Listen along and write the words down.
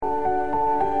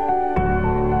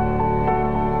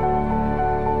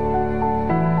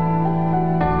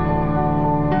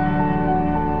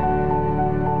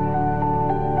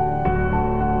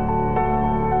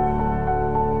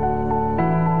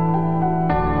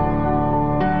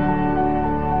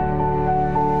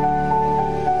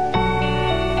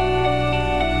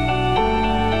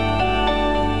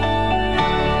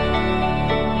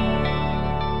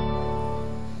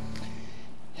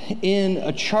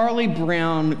A Charlie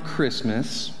Brown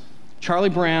Christmas. Charlie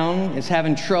Brown is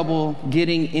having trouble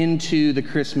getting into the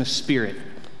Christmas spirit.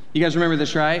 You guys remember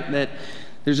this, right? That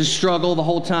there's a struggle the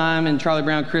whole time in Charlie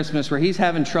Brown Christmas where he's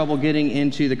having trouble getting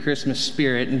into the Christmas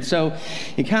spirit. And so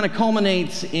it kind of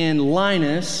culminates in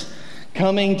Linus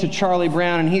coming to Charlie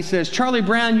Brown, and he says, "Charlie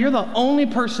Brown, you're the only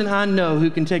person I know who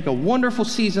can take a wonderful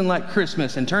season like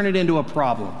Christmas and turn it into a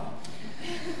problem."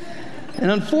 And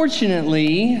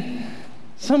unfortunately,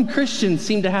 some Christians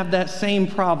seem to have that same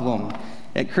problem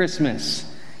at Christmas.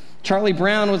 Charlie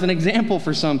Brown was an example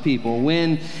for some people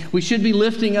when we should be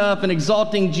lifting up and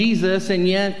exalting Jesus, and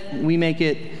yet we make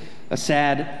it a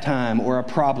sad time or a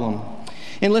problem.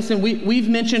 And listen, we've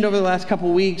mentioned over the last couple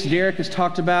of weeks, Derek has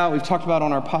talked about, we've talked about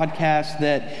on our podcast,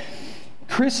 that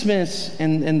Christmas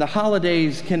and the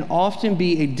holidays can often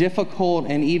be a difficult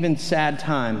and even sad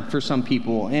time for some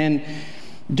people. And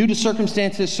due to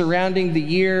circumstances surrounding the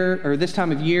year or this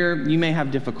time of year, you may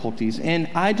have difficulties. And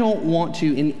I don't want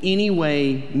to in any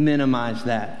way minimize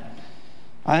that.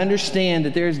 I understand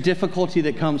that there's difficulty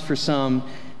that comes for some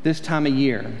this time of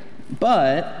year.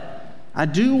 But I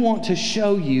do want to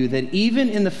show you that even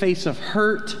in the face of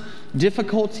hurt,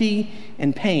 difficulty,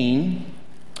 and pain,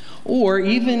 or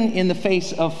even in the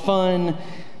face of fun,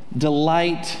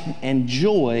 delight, and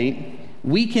joy,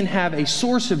 we can have a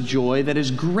source of joy that is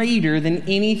greater than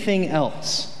anything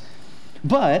else.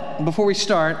 But before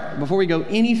we go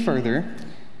any further,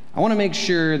 I want to make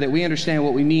sure that we understand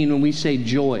what we mean when we say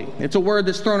joy. It's a word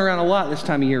that's thrown around a lot this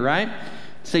time of year, right?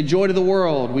 Say joy to the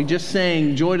world. We just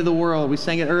sang joy to the world. We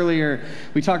sang it earlier.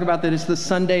 We talked about that it's the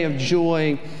Sunday of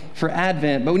joy for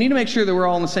Advent. But we need to make sure that we're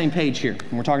all on the same page here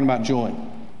when we're talking about joy.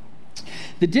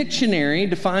 The dictionary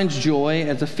defines joy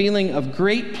as a feeling of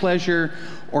great pleasure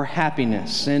or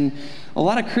happiness. And a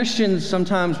lot of Christians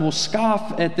sometimes will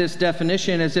scoff at this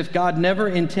definition as if God never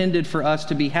intended for us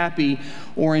to be happy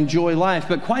or enjoy life.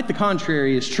 But quite the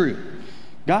contrary is true.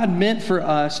 God meant for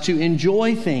us to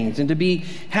enjoy things and to be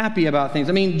happy about things.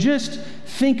 I mean, just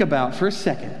think about for a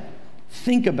second,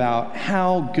 think about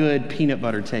how good peanut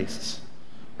butter tastes,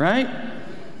 right?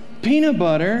 Peanut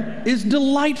butter is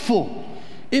delightful.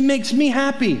 It makes me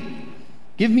happy.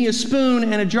 Give me a spoon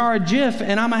and a jar of Jif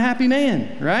and I'm a happy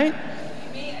man, right?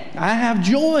 I have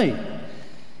joy.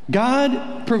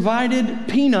 God provided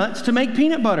peanuts to make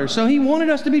peanut butter, so he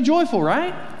wanted us to be joyful,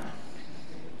 right?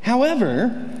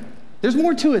 However, there's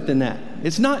more to it than that.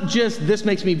 It's not just this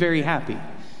makes me very happy.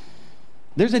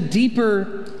 There's a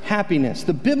deeper happiness.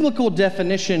 The biblical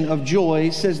definition of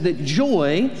joy says that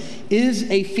joy is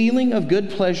a feeling of good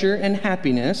pleasure and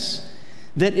happiness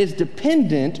that is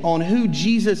dependent on who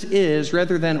Jesus is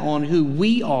rather than on who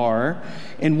we are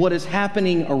and what is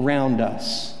happening around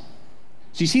us.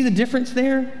 So you see the difference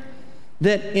there?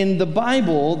 That in the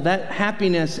Bible, that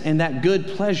happiness and that good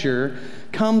pleasure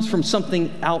comes from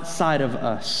something outside of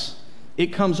us.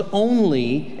 It comes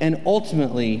only and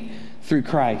ultimately through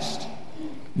Christ.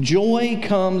 Joy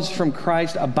comes from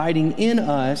Christ abiding in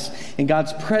us and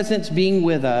God's presence being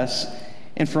with us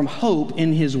and from hope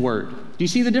in his word. Do you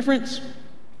see the difference?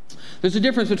 There's a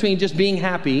difference between just being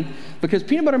happy, because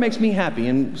peanut butter makes me happy,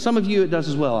 and some of you it does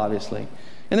as well, obviously.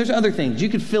 And there's other things. You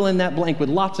could fill in that blank with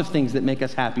lots of things that make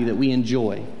us happy, that we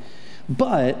enjoy.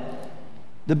 But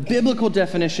the biblical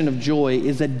definition of joy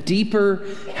is a deeper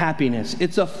happiness.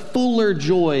 It's a fuller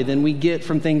joy than we get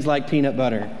from things like peanut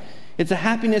butter. It's a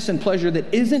happiness and pleasure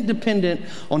that isn't dependent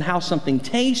on how something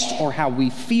tastes or how we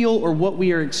feel or what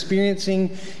we are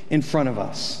experiencing in front of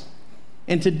us.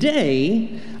 And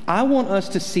today, I want us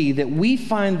to see that we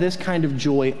find this kind of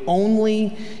joy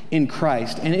only in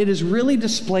Christ. And it is really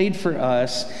displayed for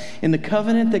us in the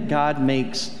covenant that God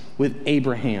makes with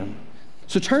Abraham.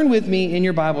 So turn with me in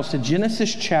your Bibles to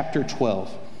Genesis chapter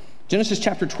 12. Genesis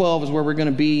chapter 12 is where we're going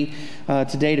to be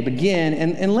today to begin.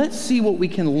 And let's see what we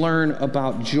can learn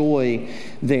about joy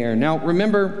there. Now,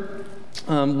 remember,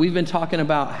 we've been talking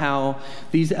about how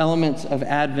these elements of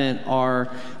Advent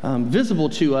are visible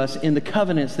to us in the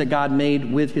covenants that God made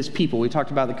with his people. We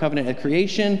talked about the covenant at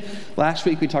creation. Last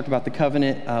week we talked about the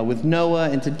covenant with Noah.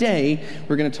 And today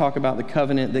we're going to talk about the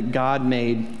covenant that God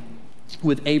made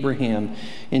with Abraham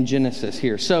in Genesis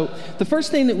here. So the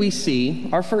first thing that we see,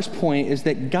 our first point, is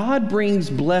that God brings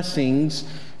blessings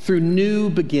through new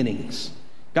beginnings.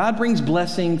 God brings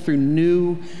blessing through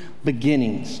new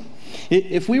beginnings.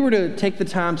 If we were to take the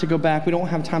time to go back, we don't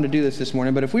have time to do this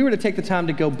morning, but if we were to take the time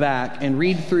to go back and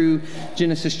read through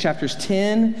Genesis chapters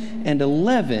 10 and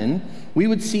 11, we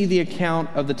would see the account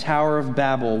of the Tower of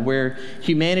Babel, where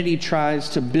humanity tries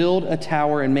to build a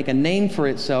tower and make a name for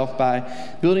itself by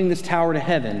building this tower to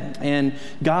heaven. And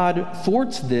God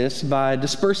thwarts this by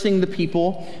dispersing the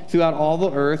people throughout all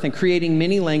the earth and creating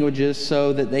many languages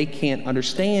so that they can't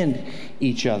understand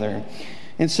each other.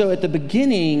 And so at the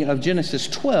beginning of Genesis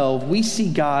 12, we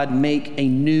see God make a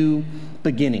new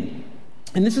beginning.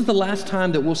 And this is the last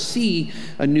time that we'll see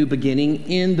a new beginning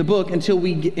in the book in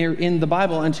the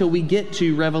Bible until we get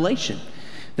to Revelation.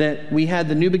 That we had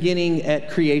the new beginning at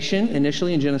creation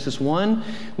initially in Genesis 1.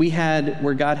 We had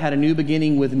where God had a new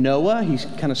beginning with Noah. He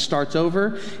kind of starts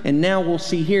over. And now we'll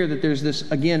see here that there's this,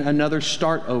 again, another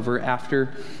start over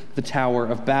after the Tower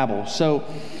of Babel. So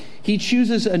he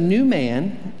chooses a new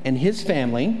man and his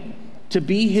family to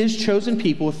be his chosen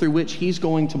people through which he's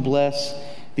going to bless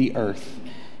the earth.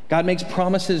 God makes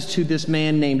promises to this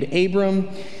man named Abram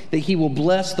that he will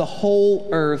bless the whole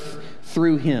earth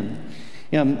through him.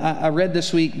 I read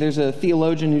this week, there's a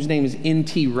theologian whose name is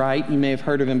N.T. Wright. You may have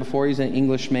heard of him before. He's an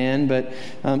English man, but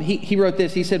he wrote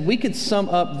this. He said, we could sum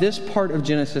up this part of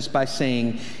Genesis by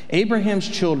saying, Abraham's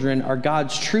children are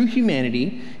God's true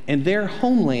humanity, and their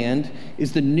homeland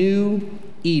is the new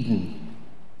Eden.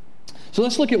 So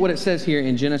let's look at what it says here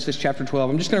in Genesis chapter 12.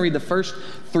 I'm just going to read the first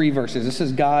 3 verses. This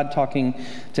is God talking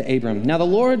to Abram. Now the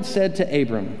Lord said to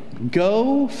Abram,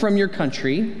 go from your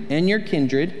country and your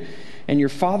kindred and your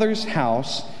father's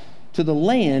house to the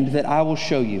land that I will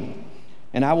show you.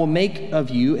 And I will make of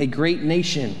you a great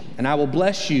nation, and I will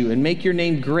bless you and make your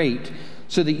name great,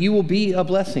 so that you will be a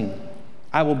blessing.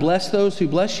 I will bless those who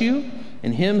bless you,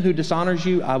 and him who dishonors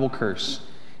you I will curse.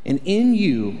 And in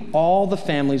you all the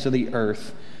families of the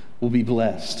earth will be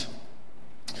blessed.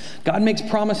 God makes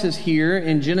promises here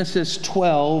in Genesis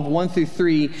 12, 1 through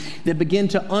 3, that begin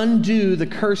to undo the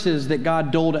curses that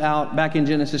God doled out back in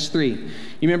Genesis 3. You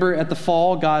remember at the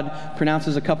fall, God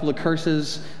pronounces a couple of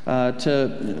curses,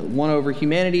 one over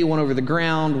humanity, one over the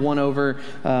ground, one over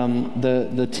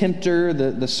the tempter,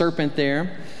 the serpent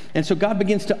there. And so God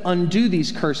begins to undo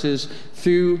these curses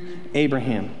through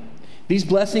Abraham. These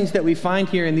blessings that we find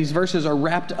here in these verses are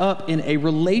wrapped up in a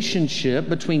relationship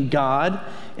between God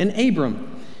and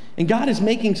Abram. And God is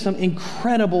making some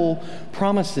incredible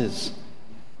promises.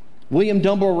 William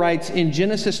Dumble writes, in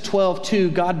Genesis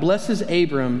 12:2, God blesses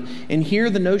Abram, and here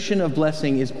the notion of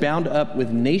blessing is bound up with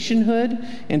nationhood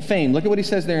and fame. Look at what he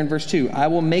says there in verse 2. I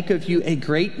will make of you a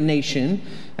great nation,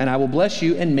 and I will bless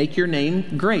you and make your name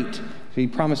great. So he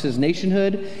promises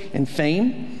nationhood and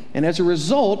fame. And as a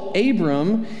result,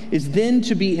 Abram is then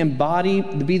to be the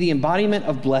embodiment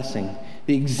of blessing,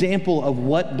 the example of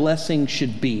what blessing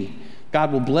should be.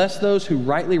 God will bless those who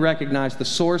rightly recognize the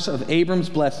source of Abram's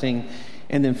blessing.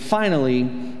 And then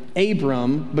finally,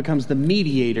 Abram becomes the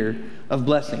mediator of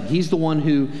blessing. He's the one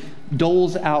who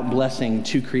doles out blessing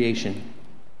to creation.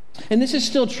 And this is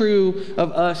still true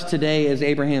of us today as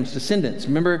Abraham's descendants.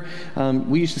 Remember,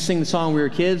 we used to sing the song when we were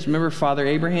kids. Remember, Father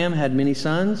Abraham had many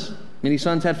sons. Many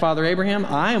sons had Father Abraham.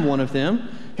 I am one of them,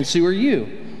 and so are you.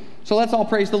 So let's all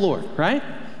praise the Lord, right?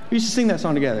 We used to sing that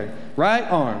song together. Right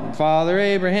arm, Father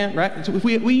Abraham, right? So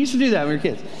we used to do that when we were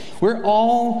kids. We're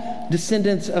all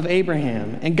descendants of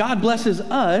Abraham, and God blesses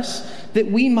us that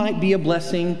we might be a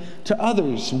blessing to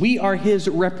others. We are his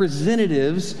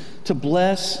representatives to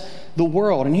bless the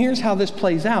world. And here's how this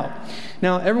plays out.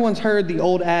 Now, everyone's heard the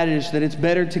old adage that it's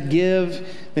better to give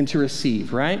than to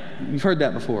receive, right? You've heard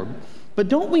that before. But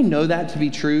don't we know that to be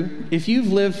true? If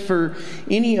you've lived for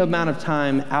any amount of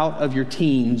time out of your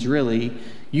teens, really,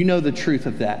 you know the truth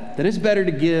of that it's better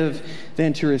to give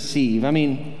than to receive. I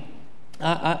mean,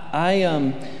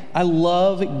 I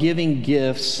love giving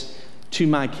gifts to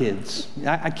my kids.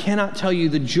 I cannot tell you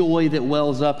the joy that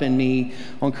wells up in me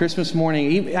on Christmas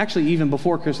morning, actually even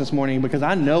before Christmas morning, because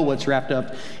I know what's wrapped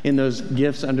up in those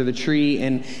gifts under the tree.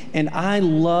 And I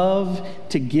love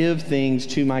to give things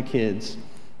to my kids.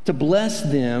 To bless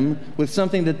them with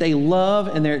something that they love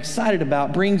and they're excited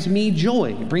about brings me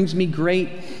joy. It brings me great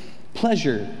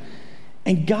pleasure.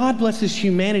 And God blesses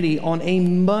humanity on a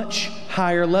much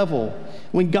higher level.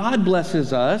 When God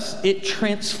blesses us, it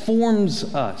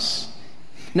transforms us.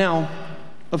 Now,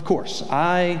 of course,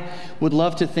 I would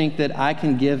love to think that I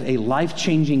can give a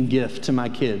life-changing gift to my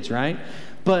kids, right?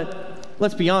 But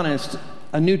let's be honest,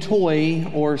 a new toy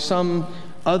or some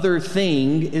other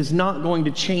thing is not going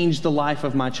to change the life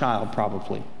of my child,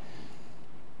 probably.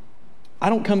 I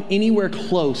don't come anywhere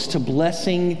close to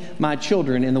blessing my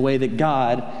children in the way that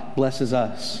God blesses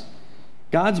us.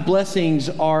 God's blessings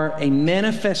are a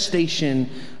manifestation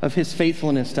of his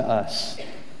faithfulness to us.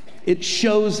 It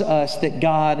shows us that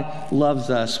God loves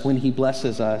us when he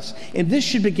blesses us. And this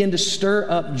should begin to stir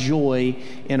up joy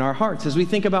in our hearts as we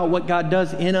think about what God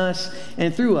does in us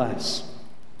and through us.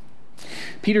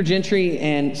 Peter Gentry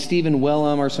and Stephen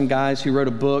Wellum are some guys who wrote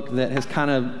a book that has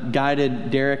kind of guided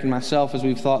Derek and myself as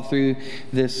we've thought through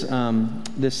this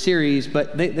series.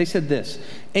 But they said this: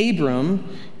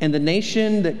 Abram and the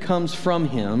nation that comes from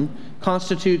him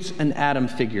constitutes an Adam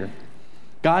figure.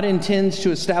 God intends to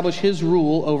establish his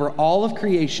rule over all of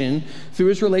creation through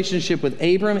his relationship with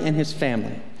Abram and his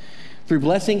family. Through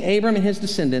blessing Abram and his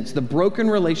descendants, the broken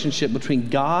relationship between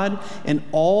God and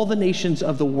all the nations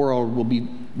of the world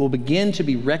will begin to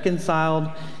be reconciled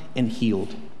and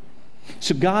healed.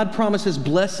 So God promises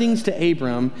blessings to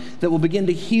Abram that will begin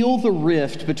to heal the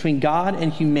rift between God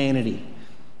and humanity.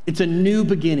 It's a new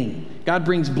beginning. God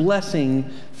brings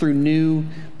blessing through new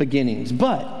beginnings.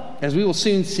 But as we will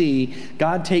soon see,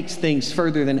 God takes things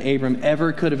further than Abram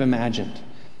ever could have imagined.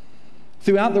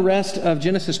 Throughout the rest of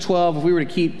Genesis 12, if we were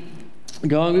to keep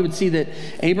going, we would see that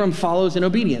Abram follows in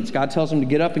obedience. God tells him to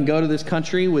get up and go to this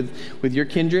country with your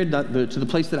kindred, to the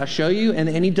place that I show you,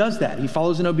 and he does that. He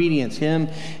follows in obedience. Him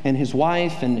and his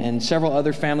wife and several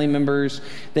other family members,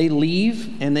 they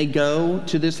leave and they go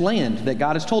to this land that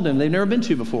God has told them they've never been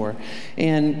to before.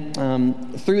 And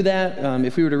through that,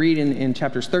 if we were to read in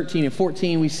chapters 13 and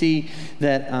 14, we see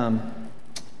that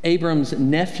Abram's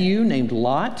nephew named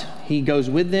Lot, he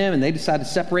goes with them, and they decide to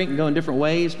separate and go in different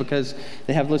ways because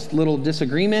they have this little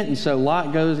disagreement. And so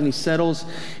Lot goes and he settles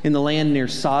in the land near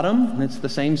Sodom. And it's the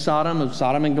same Sodom of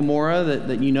Sodom and Gomorrah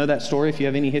that you know that story if you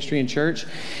have any history in church.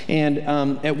 And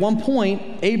at one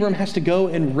point, Abram has to go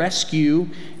and rescue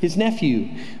his nephew.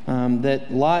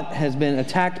 That Lot has been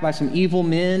attacked by some evil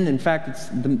men. In fact, it's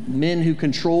the men who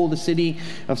control the city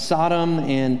of Sodom.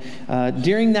 And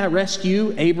during that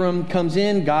rescue, Abram comes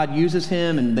in, God uses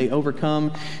him, and they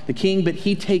overcome the king, but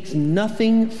he takes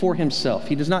nothing for himself.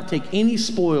 He does not take any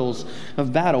spoils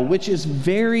of battle, which is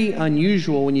very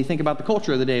unusual when you think about the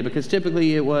culture of the day, because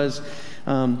typically it was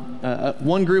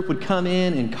one group would come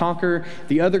in and conquer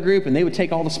the other group, and they would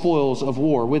take all the spoils of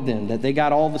war with them, that they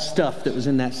got all the stuff that was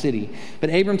in that city.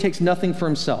 But Abram takes nothing for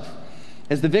himself.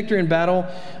 As the victor in battle,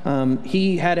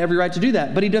 he had every right to do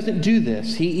that, but he doesn't do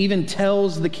this. He even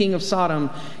tells the king of Sodom,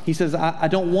 he says, I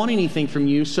don't want anything from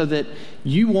you so that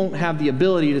you won't have the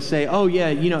ability to say, oh yeah,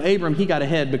 Abram, he got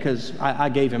ahead because I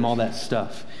gave him all that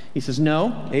stuff. He says,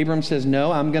 no. Abram says, no,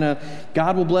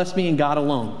 God will bless me and God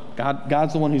alone.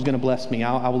 God's the one who's going to bless me.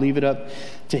 I will leave it up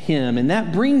to him. And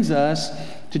that brings us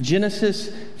to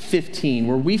Genesis 15,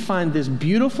 where we find this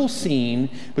beautiful scene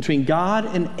between God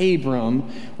and Abram,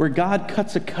 where God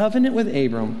cuts a covenant with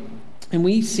Abram. And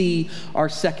we see our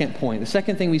second point. The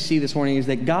second thing we see this morning is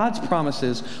that God's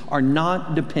promises are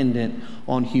not dependent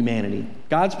on humanity.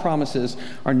 God's promises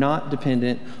are not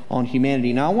dependent on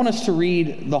humanity. Now, I want us to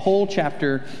read the whole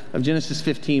chapter of Genesis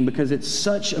 15 because it's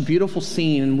such a beautiful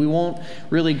scene, and we won't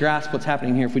really grasp what's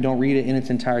happening here if we don't read it in its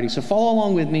entirety. So follow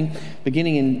along with me,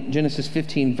 beginning in Genesis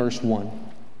 15, verse 1.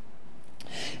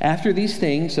 After these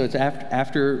things, so it's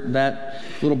after that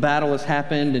little battle has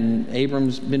happened and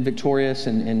Abram's been victorious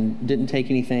and didn't take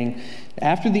anything.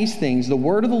 After these things, the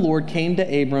word of the Lord came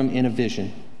to Abram in a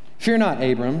vision. Fear not,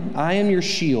 Abram, I am your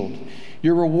shield.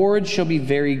 Your reward shall be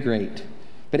very great.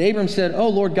 But Abram said, O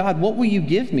Lord God, what will you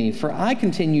give me? For I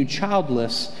continue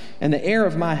childless, and the heir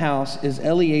of my house is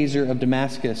Eliezer of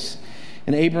Damascus.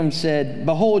 And Abram said,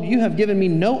 Behold, you have given me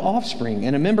no offspring,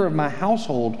 and a member of my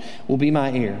household will be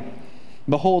my heir.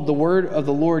 Behold, the word of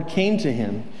the Lord came to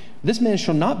him. This man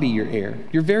shall not be your heir.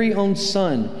 Your very own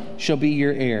son shall be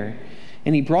your heir.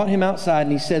 And he brought him outside,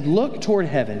 and he said, Look toward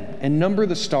heaven and number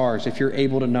the stars if you're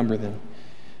able to number them.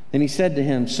 Then he said to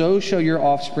him, So shall your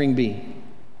offspring be.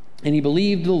 And he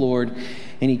believed the Lord,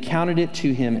 and he counted it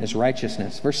to him as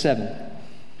righteousness. Verse 7.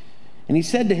 And he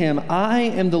said to him, I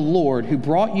am the Lord who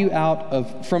brought you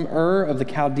out from Ur of the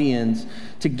Chaldeans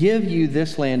to give you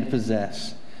this land to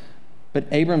possess. But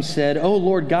Abram said, O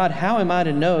Lord God, how am I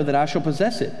to know that I shall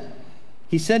possess it?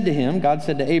 He said to him, God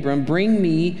said to Abram, Bring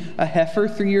me a heifer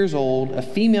 3 years old, a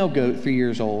female goat 3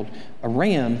 years old, a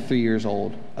ram 3 years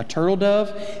old, a turtle dove,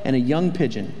 and a young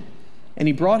pigeon. And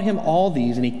he brought him all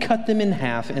these, and he cut them in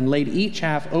half and laid each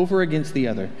half over against the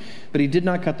other. But he did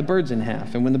not cut the birds in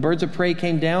half. And when the birds of prey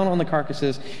came down on the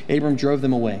carcasses, Abram drove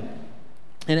them away.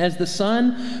 And as the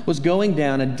sun was going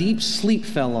down, a deep sleep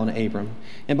fell on Abram.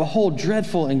 And behold,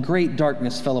 dreadful and great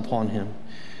darkness fell upon him.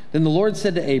 Then the Lord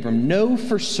said to Abram, Know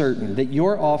for certain that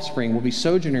your offspring will be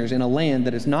sojourners in a land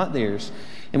that is not theirs,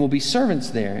 and will be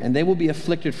servants there, and they will be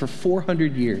afflicted for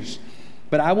 400 years.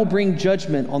 But I will bring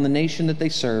judgment on the nation that they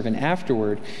serve, and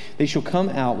afterward they shall come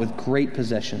out with great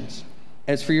possessions.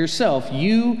 As for yourself,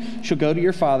 you shall go to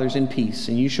your fathers in peace,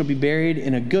 and you shall be buried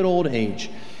in a good old age.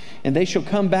 And they shall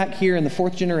come back here in the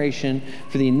 4th generation,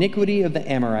 for the iniquity of the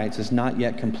Amorites is not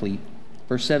yet complete.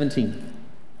 Verse 17.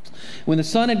 When the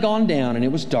sun had gone down and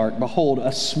it was dark, behold,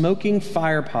 a smoking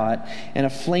firepot and a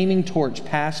flaming torch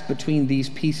passed between these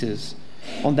pieces.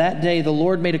 On that day the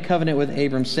Lord made a covenant with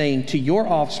Abram, saying, to your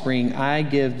offspring I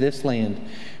give this land,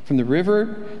 from the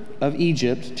river of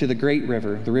Egypt to the great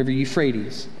river, the river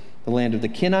Euphrates, the land of the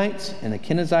Kenites and the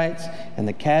Kenizzites and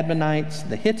the Cadmonites,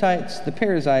 the Hittites, the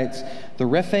Perizzites, the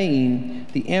Rephaim,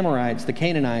 the Amorites, the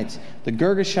Canaanites, the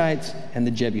Girgashites, and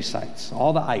the Jebusites.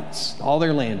 All the ites, all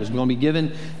their land was going to be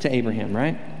given to Abraham,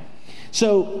 right?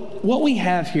 So what we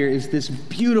have here is this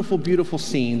beautiful, beautiful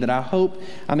scene that I hope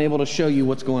I'm able to show you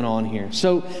what's going on here.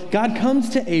 So God comes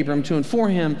to Abram to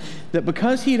inform him that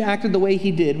because he had acted the way he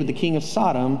did with the king of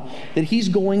Sodom, that he's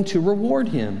going to reward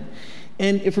him.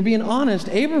 And if we're being honest,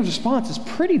 Abram's response is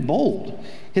pretty bold.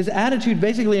 His attitude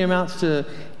basically amounts to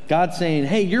God saying,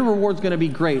 hey, your reward's going to be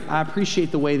great. I appreciate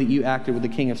the way that you acted with the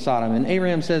king of Sodom. And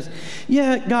Abraham says,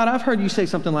 yeah, God, I've heard you say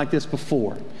something like this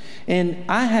before. And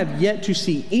I have yet to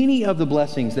see any of the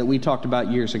blessings that we talked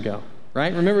about years ago,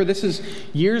 right? Remember, this is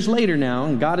years later now,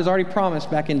 and God has already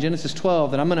promised back in Genesis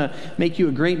 12 that I'm going to make you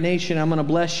a great nation. I'm going to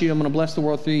bless you. I'm going to bless the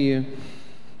world through you.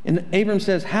 And Abram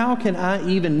says, how can I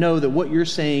even know that what you're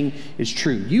saying is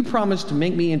true? You promised to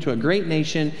make me into a great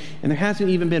nation, and there hasn't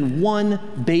even been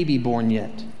one baby born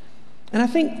yet. And I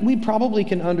think we probably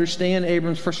can understand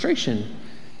Abram's frustration.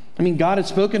 I mean, God had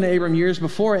spoken to Abram years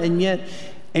before, and yet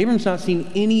Abram's not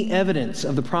seen any evidence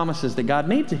of the promises that God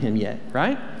made to him yet,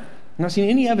 right? Not seen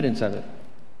any evidence of it.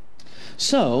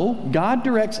 So God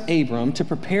directs Abram to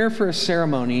prepare for a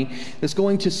ceremony that's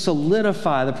going to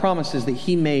solidify the promises that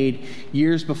he made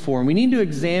years before. And we need to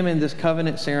examine this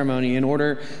covenant ceremony in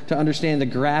order to understand the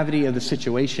gravity of the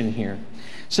situation here.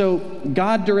 So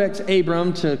God directs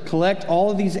Abram to collect all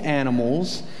of these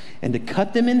animals and to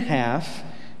cut them in half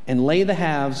and lay the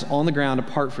halves on the ground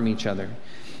apart from each other.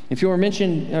 If you'll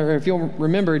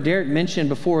remember, Derek mentioned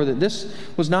before that this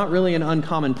was not really an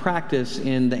uncommon practice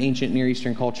in the ancient Near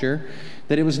Eastern culture,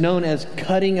 that it was known as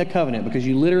cutting a covenant, because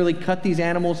you literally cut these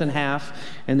animals in half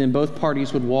and then both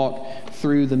parties would walk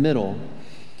through the middle.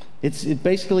 It's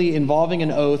basically involving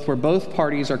an oath where both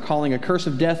parties are calling a curse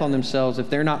of death on themselves if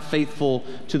they're not faithful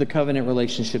to the covenant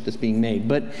relationship that's being made.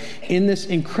 But in this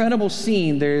incredible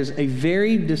scene, there's a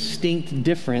very distinct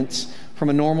difference from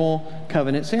a normal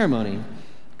covenant ceremony.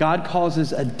 God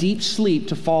causes a deep sleep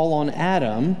to fall on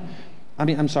Abram,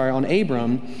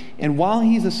 and while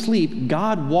he's asleep,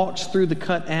 God walks through the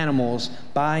cut animals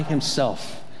by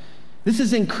himself. This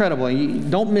is incredible.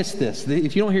 Don't miss this.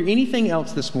 If you don't hear anything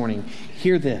else this morning,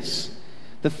 hear this.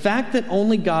 The fact that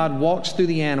only God walks through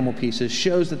the animal pieces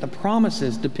shows that the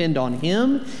promises depend on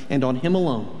him and on him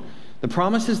alone. The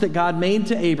promises that God made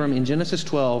to Abram in Genesis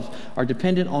 12 are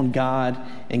dependent on God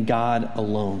and God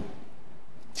alone.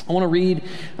 I want to read,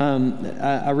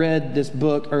 I read this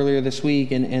book earlier this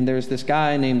week, and there's this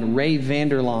guy named Ray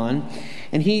Vander Laan,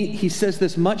 and he says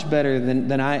this much better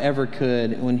than I ever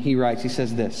could when he writes. He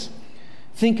says this: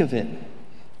 think of it,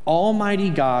 Almighty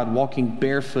God walking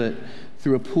barefoot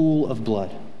through a pool of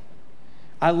blood.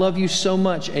 I love you so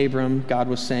much, Abram, God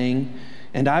was saying,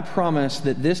 and I promise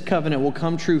that this covenant will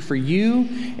come true for you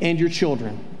and your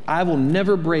children. I will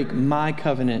never break my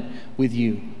covenant with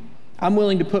you. I'm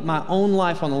willing to put my own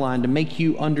life on the line to make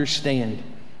you understand.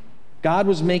 God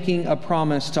was making a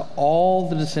promise to all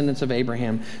the descendants of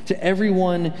Abraham, to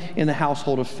everyone in the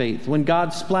household of faith. When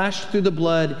God splashed through the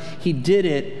blood, he did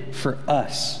it for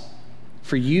us,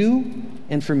 for you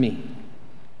and for me.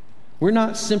 We're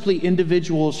not simply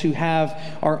individuals who have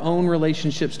our own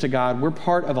relationships to God. We're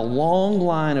part of a long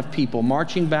line of people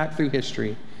marching back through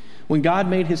history. When God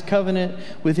made his covenant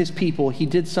with his people, he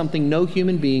did something no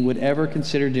human being would ever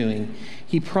consider doing.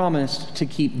 He promised to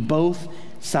keep both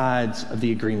sides of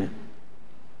the agreement.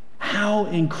 How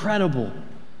incredible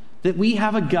that we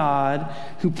have a God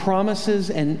who promises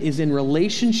and is in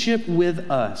relationship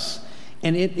with us,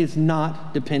 and it is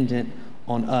not dependent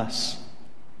on us.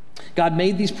 God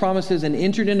made these promises and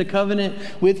entered into covenant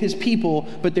with his people,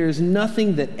 but there is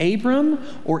nothing that Abram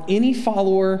or any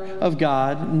follower of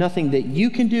God, nothing that you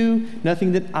can do,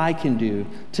 nothing that I can do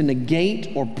to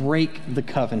negate or break the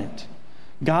covenant.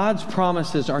 God's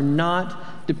promises are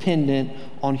not dependent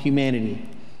on humanity.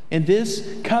 And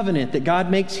this covenant that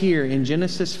God makes here in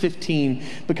Genesis 15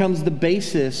 becomes the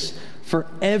basis for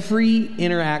every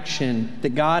interaction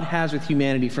that God has with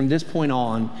humanity from this point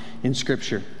on in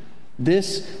Scripture.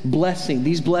 This blessing,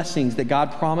 these blessings that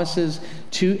God promises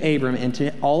to Abram and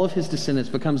to all of his descendants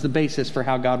becomes the basis for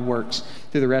how God works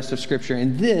through the rest of Scripture.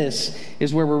 And this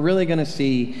is where we're really going to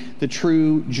see the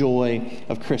true joy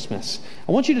of Christmas.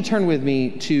 I want you to turn with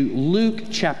me to Luke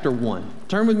chapter 1.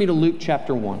 Turn with me to Luke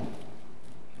chapter 1.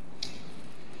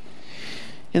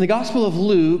 In the Gospel of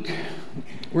Luke,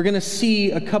 we're going to see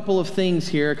a couple of things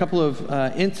here, a couple of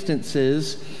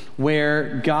instances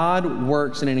where God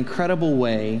works in an incredible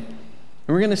way.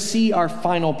 And we're going to see our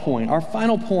final point. Our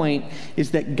final point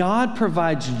is that God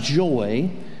provides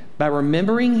joy by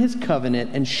remembering his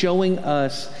covenant and showing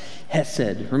us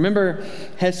Hesed. Remember,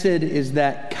 Hesed is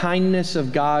that kindness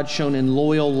of God shown in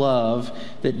loyal love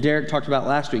that Derek talked about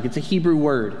last week. It's a Hebrew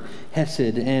word,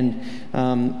 Hesed. And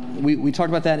we talked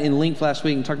about that in length last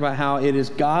week and talked about how it is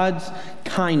God's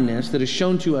kindness that is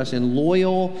shown to us in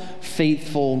loyal,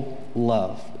 faithful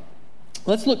love.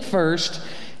 Let's look first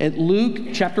at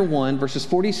Luke chapter 1, verses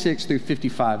 46 through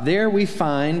 55. There we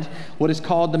find what is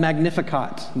called the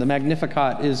Magnificat. The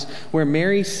Magnificat is where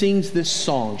Mary sings this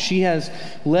song. She has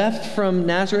left from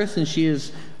Nazareth and she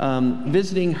is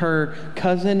visiting her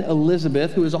cousin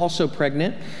Elizabeth, who is also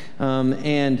pregnant.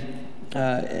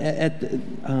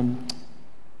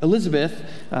 Elizabeth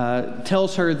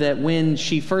tells her that when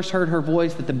she first heard her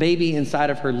voice, that the baby inside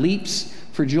of her leaps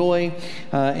for joy.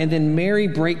 And then Mary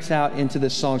breaks out into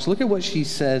this song. So look at what she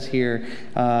says here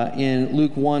in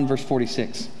Luke 1, verse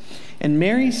 46. And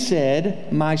Mary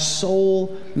said, "My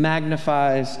soul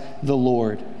magnifies the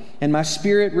Lord, and my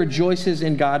spirit rejoices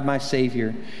in God my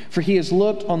Savior. For he has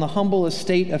looked on the humble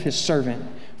estate of his servant.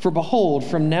 For behold,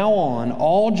 from now on,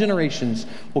 all generations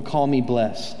will call me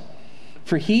blessed.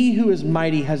 For he who is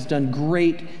mighty has done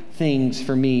great things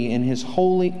for me, and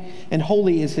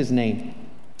holy is his name.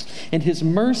 And his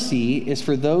mercy is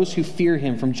for those who fear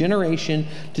him from generation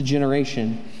to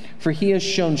generation. For he has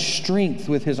shown strength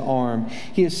with his arm.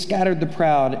 He has scattered the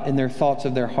proud in their thoughts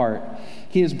of their heart.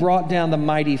 He has brought down the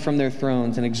mighty from their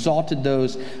thrones and exalted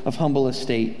those of humble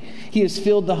estate. He has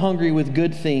filled the hungry with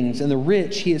good things, and the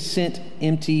rich he has sent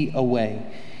empty away.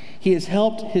 He has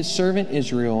helped his servant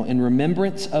Israel in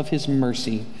remembrance of his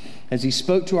mercy, as he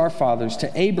spoke to our fathers,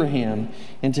 to Abraham,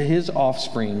 and to his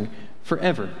offspring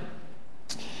forever."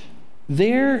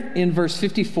 There in verse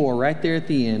 54, right there at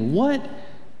the end, what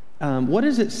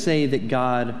does it say that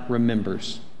God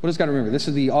remembers? What does God remember? This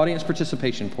is the audience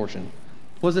participation portion.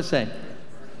 What does it say?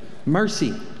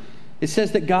 Mercy. It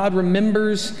says that God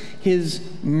remembers his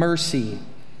mercy.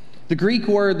 The Greek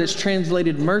word that's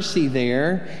translated mercy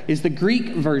there is the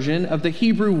Greek version of the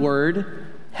Hebrew word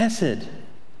hesed.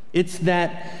 It's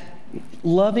that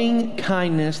loving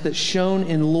kindness that's shown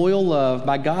in loyal love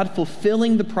by God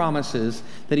fulfilling the promises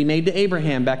that he made to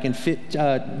Abraham back in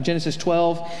Genesis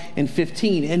 12 and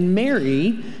 15. And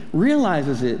Mary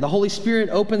realizes it. The Holy Spirit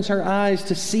opens her eyes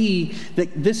to see that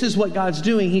this is what God's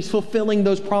doing. He's fulfilling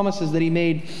those promises that he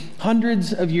made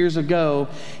hundreds of years ago.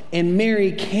 And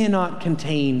Mary cannot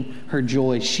contain her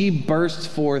joy. She bursts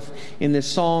forth in this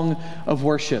song of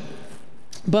worship.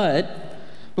 But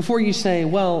before you say,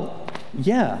 well,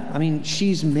 yeah, I mean,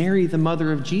 she's Mary, the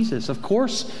mother of Jesus. Of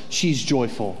course she's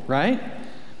joyful, right?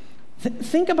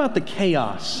 Think about the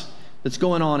chaos that's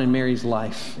going on in Mary's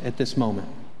life at this moment.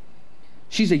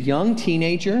 She's a young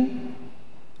teenager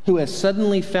who has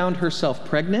suddenly found herself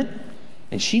pregnant,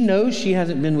 and she knows she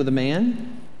hasn't been with a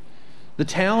man. The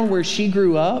town where she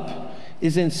grew up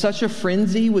is in such a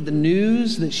frenzy with the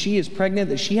news that she is pregnant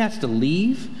that she has to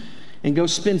leave and go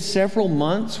spend several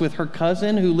months with her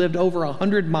cousin who lived over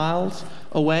 100 miles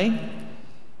away.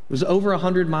 It was over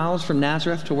 100 miles from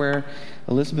Nazareth to where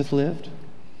Elizabeth lived.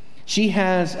 She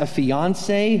has a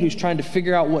fiance who's trying to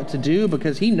figure out what to do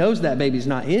because he knows that baby's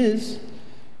not his.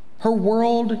 Her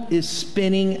world is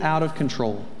spinning out of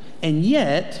control, and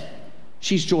yet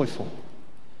she's joyful.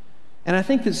 And I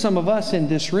think that some of us in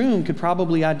this room could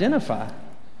probably identify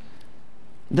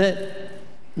that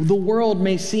the world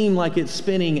may seem like it's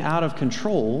spinning out of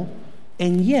control,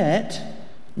 and yet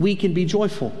we can be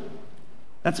joyful.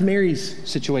 That's Mary's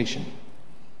situation.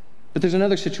 But there's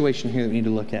another situation here that we need to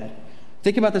look at.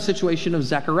 Think about the situation of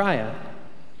Zechariah.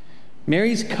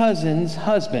 Mary's cousin's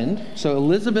husband, so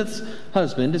Elizabeth's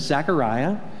husband is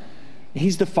Zechariah.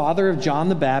 He's the father of John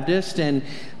the Baptist, and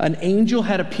an angel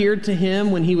had appeared to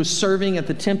him when he was serving at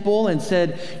the temple and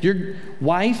said, "Your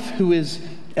wife, who is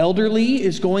elderly,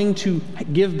 is going to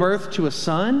give birth to a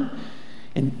son."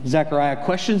 And Zechariah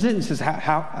questions it and says,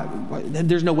 how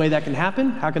there's no way that can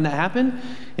happen. How can that happen?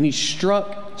 And he's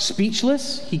struck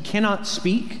speechless. He cannot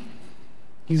speak.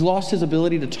 He's lost his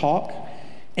ability to talk.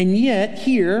 And yet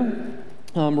here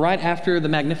Right after the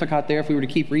Magnificat there, if we were to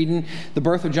keep reading, the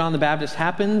birth of John the Baptist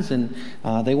happens, and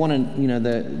they want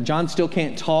to, John still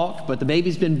can't talk, but the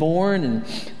baby's been born, and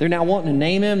they're now wanting to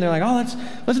name him. They're like, oh,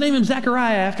 let's name him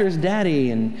Zechariah after his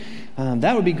daddy, and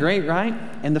that would be great, right?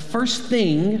 And the first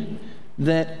thing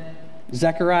that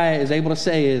Zechariah is able to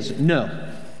say is no.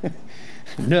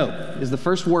 No is the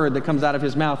first word that comes out of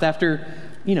his mouth after,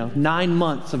 9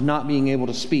 months of not being able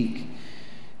to speak.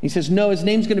 He says, no, his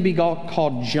name's going to be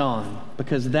called John,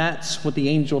 because that's what the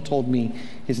angel told me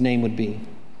his name would be.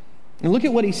 And look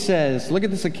at what he says. Look at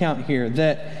this account here,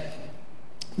 that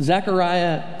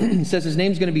Zechariah says his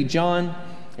name's going to be John,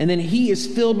 and then he is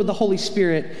filled with the Holy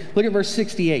Spirit. Look at verse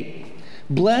 68.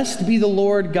 Blessed be the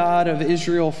Lord God of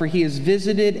Israel, for he has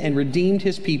visited and redeemed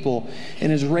his people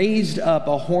and has raised up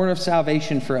a horn of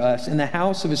salvation for us in the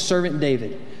house of his servant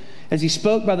David, as he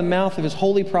spoke by the mouth of his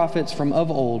holy prophets from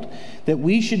of old, that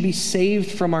we should be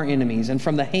saved from our enemies and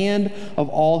from the hand of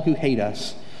all who hate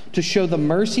us, to show the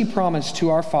mercy promised to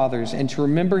our fathers and to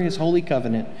remember his holy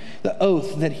covenant, the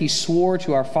oath that he swore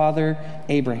to our father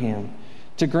Abraham,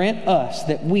 to grant us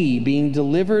that we, being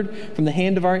delivered from the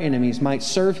hand of our enemies, might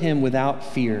serve him without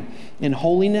fear, in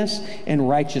holiness and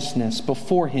righteousness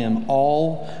before him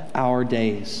all our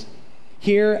days.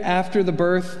 Here, after the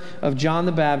birth of John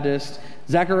the Baptist,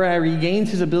 Zechariah regains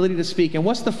his ability to speak. And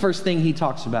what's the first thing he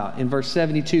talks about in verse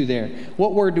 72 there?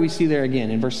 What word do we see there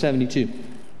again in verse 72?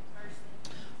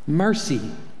 Mercy.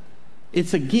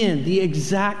 It's again the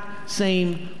exact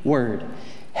same word,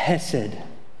 hesed.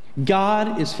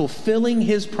 God is fulfilling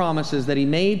his promises that he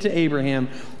made to Abraham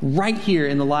right here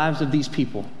in the lives of these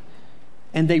people.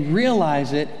 And they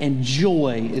realize it, and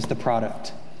joy is the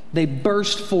product. They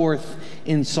burst forth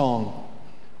in song.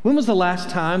 When was the last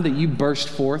time that you burst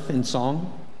forth in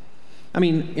song? I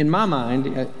mean, in my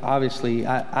mind, obviously,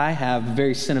 I have a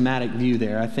very cinematic view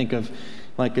there. I think of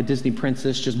like a Disney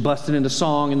princess just busting into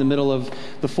song in the middle of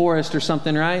the forest or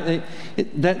something, right?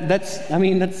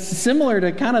 That's similar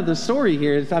to kind of the story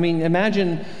here. I mean,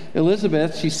 imagine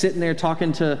Elizabeth, she's sitting there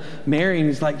talking to Mary,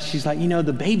 and she's like,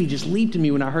 the baby just leaped in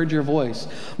me when I heard your voice.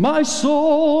 My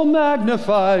soul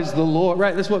magnifies the Lord,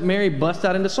 right? That's what Mary busts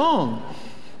out into song.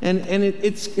 And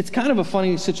it's kind of a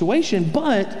funny situation,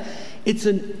 but it's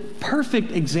a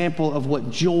perfect example of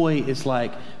what joy is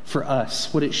like for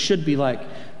us, what it should be like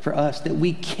for us, that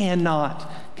we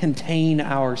cannot contain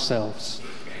ourselves,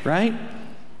 right?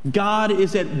 God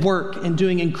is at work and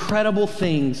doing incredible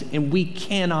things, and we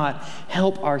cannot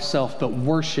help ourselves but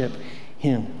worship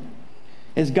him.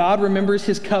 As God remembers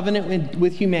his covenant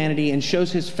with humanity and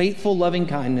shows his faithful loving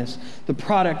kindness, the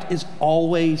product is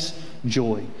always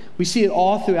joy. We see it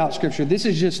all throughout Scripture. This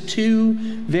is just two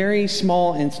very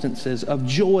small instances of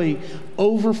joy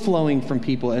overflowing from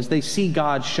people as they see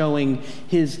God showing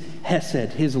his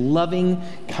hesed, his loving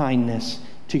kindness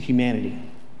to humanity.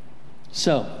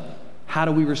 So, how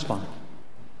do we respond?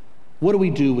 What do we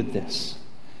do with this?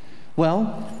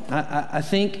 Well, I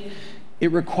think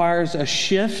it requires a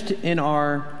shift in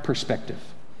our perspective.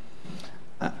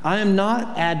 I am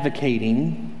not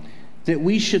advocating that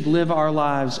we should live our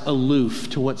lives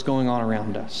aloof to what's going on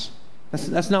around us.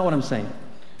 That's not what I'm saying.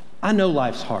 I know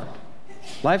life's hard.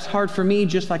 Life's hard for me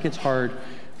just like it's hard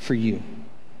for you.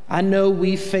 I know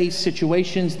we face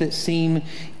situations that seem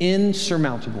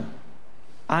insurmountable.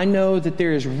 I know that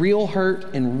there is real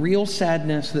hurt and real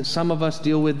sadness that some of us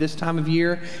deal with this time of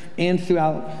year and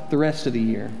throughout the rest of the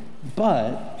year.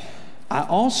 But I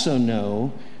also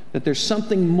know that there's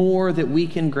something more that we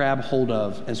can grab hold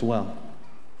of as well.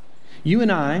 You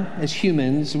and I, as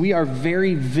humans, we are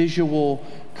very visual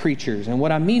creatures. And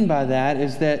what I mean by that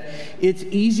is that it's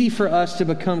easy for us to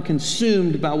become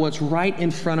consumed by what's right in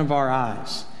front of our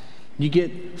eyes. You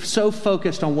get so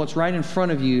focused on what's right in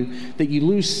front of you that you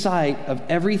lose sight of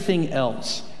everything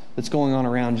else that's going on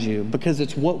around you, because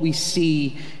it's what we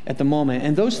see at the moment.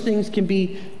 And those things can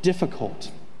be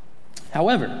difficult.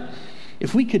 However,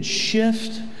 if we could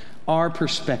shift our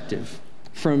perspective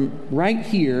from right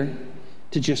here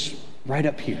to just right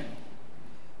up here,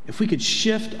 if we could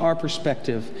shift our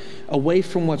perspective away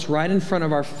from what's right in front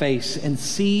of our face and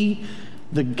see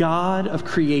the God of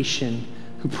creation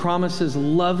who promises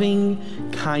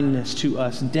loving kindness to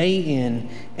us day in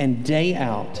and day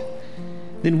out,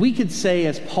 then we could say,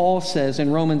 as Paul says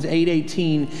in Romans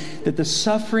 8:18, that the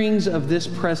sufferings of this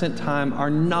present time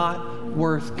are not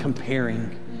worth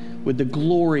comparing with the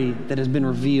glory that has been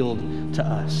revealed to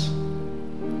us.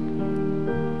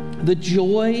 The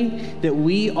joy that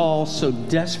we all so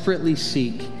desperately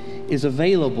seek is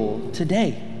available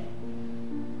today.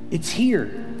 It's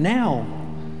here, now.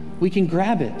 We can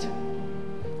grab it.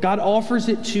 God offers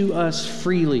it to us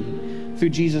freely through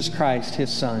Jesus Christ,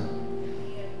 his Son.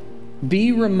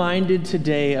 Be reminded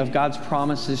today of God's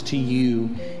promises to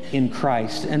you in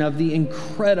Christ and of the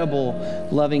incredible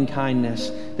loving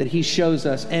kindness that he shows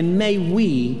us. And may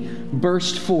we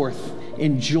burst forth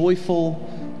in joyful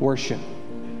worship.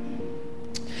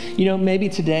 You know, maybe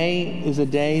today is a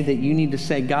day that you need to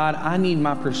say, God, I need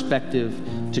my perspective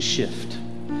to shift.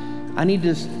 I need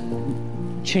to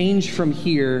change from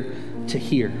here to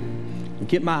here.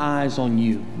 Get my eyes on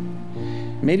you.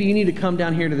 Maybe you need to come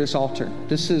down here to this altar.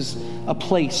 This is a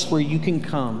place where you can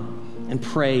come and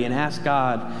pray and ask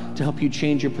God to help you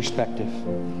change your perspective.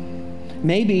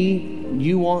 Maybe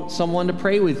you want someone to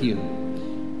pray with you.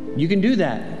 You can do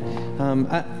that.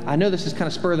 I know this is kind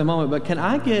of spur of the moment, but can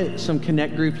I get some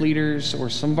Connect group leaders or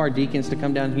some of our deacons to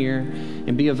come down here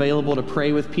and be available to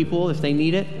pray with people if they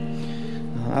need it?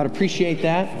 I'd appreciate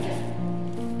that.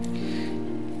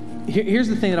 Here's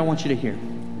the thing that I want you to hear.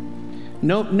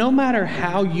 No matter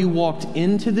how you walked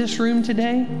into this room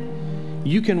today,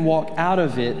 you can walk out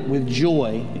of it with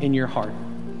joy in your heart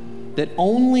that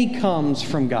only comes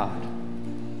from God.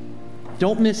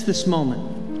 Don't miss this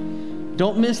moment.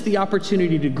 Don't miss the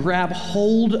opportunity to grab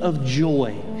hold of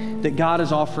joy that God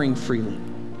is offering freely.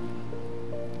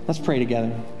 Let's pray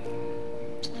together.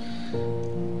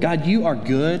 God, you are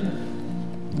good.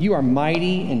 You are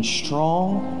mighty and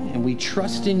strong, and we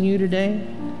trust in you today.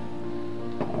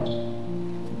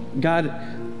 God,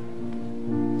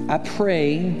 I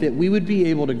pray that we would be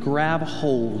able to grab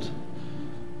hold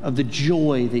of the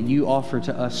joy that you offer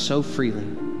to us so freely.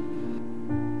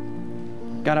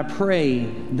 God, I pray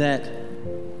that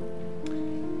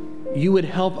you would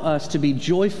help us to be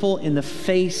joyful in the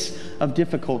face of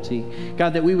difficulty.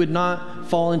 God, that we would not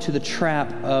fall into the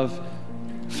trap of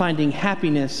finding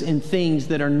happiness in things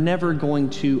that are never going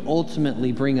to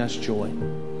ultimately bring us joy.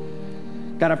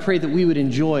 God, I pray that we would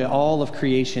enjoy all of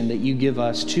creation that you give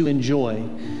us to enjoy,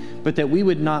 but that we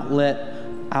would not let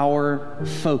our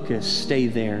focus stay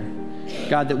there.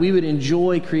 God, that we would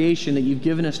enjoy creation that you've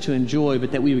given us to enjoy,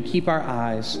 but that we would keep our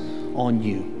eyes on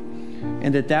you,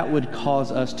 and that would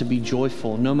cause us to be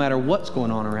joyful no matter what's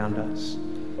going on around us.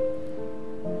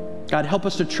 God, help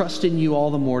us to trust in you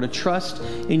all the more, to trust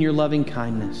in your loving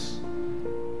kindness.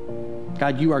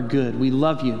 God, you are good. We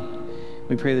love you.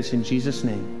 We pray this in Jesus'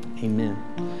 name. Amen.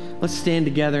 Let's stand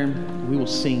together. We will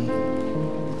sing.